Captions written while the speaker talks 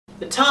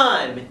The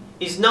time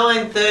is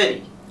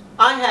 9:30.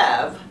 I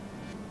have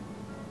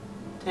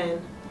 10,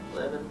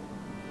 11,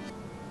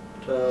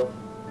 12.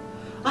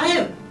 I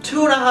have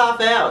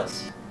 2.5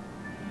 hours.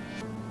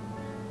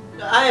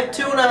 I have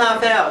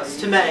 2.5 hours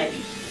to make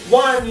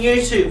one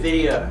YouTube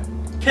video.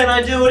 Can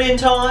I do it in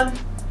time?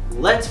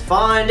 Let's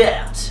find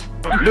out.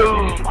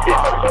 Righty,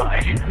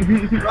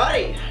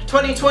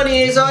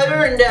 2020 is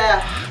over and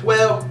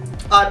well,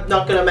 I'm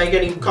not going to make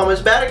any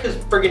comments about it because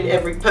friggin'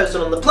 every person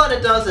on the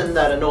planet does and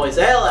that annoys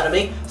the hell out of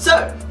me.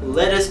 So,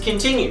 let us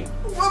continue.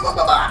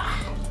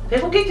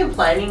 People keep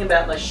complaining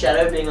about my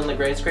shadow being on the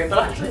green screen, but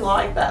I actually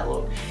like that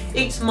look.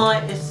 It's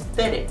my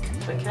aesthetic,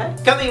 okay?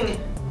 Coming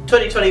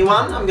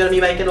 2021, I'm going to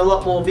be making a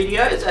lot more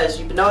videos. As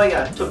you've been knowing,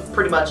 I took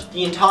pretty much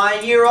the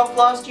entire year off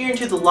last year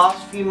into the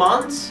last few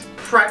months.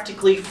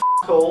 Practically f***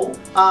 all.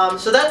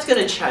 So that's going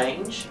to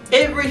change.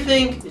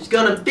 Everything is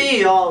going to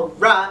be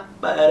alright.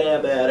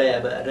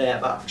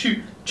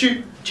 Choo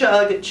choo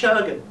chugga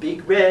chugga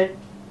big red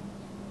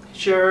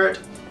shirt.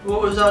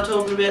 What was I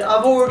talking about?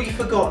 I've already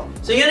forgotten.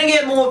 So you're going to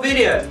get more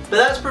videos, but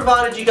that's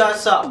provided you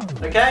guys sub,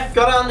 okay?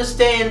 Got to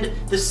understand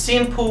the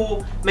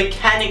simple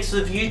mechanics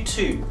of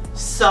YouTube.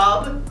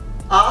 Sub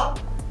up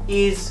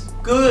is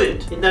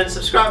good. And then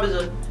subscribers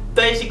are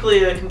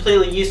basically a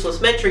completely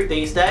useless metric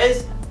these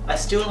days. I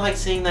still like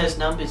seeing those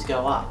numbers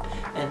go up,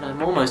 and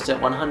I'm almost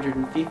at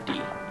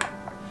 150.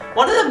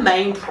 One of the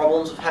main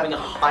problems of having a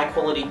high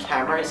quality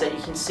camera is that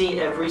you can see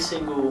every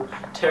single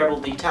terrible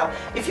detail.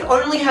 If you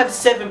only have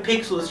 7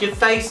 pixels, your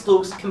face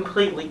looks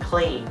completely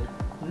clean.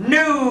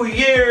 New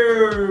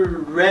Year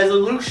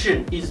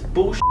resolution is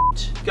bullshit.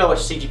 Go watch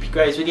CGP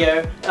Gray's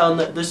video on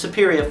the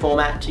superior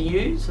format to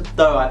use,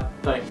 though I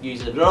don't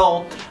use it at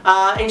all.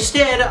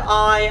 Instead,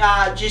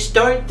 I just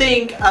don't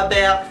think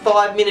about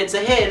 5 minutes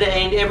ahead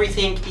and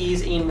everything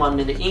is in 1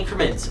 minute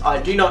increments.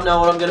 I do not know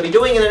what I'm going to be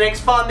doing in the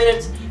next 5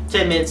 minutes,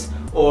 10 minutes,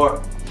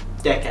 or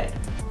decade.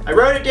 I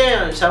wrote it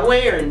down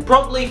somewhere and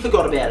probably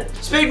forgot about it.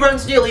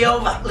 Speedrun's nearly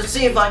over. Let's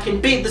see if I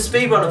can beat the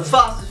speedrun of the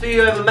fastest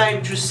video ever made,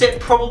 which was set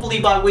probably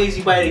by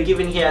Wheezy Wader,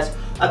 given he has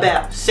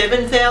about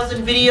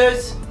 7,000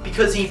 videos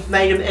because he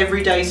made them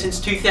every day since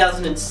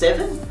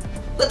 2007.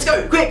 Let's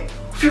go, quick!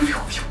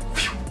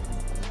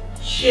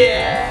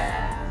 Yeah!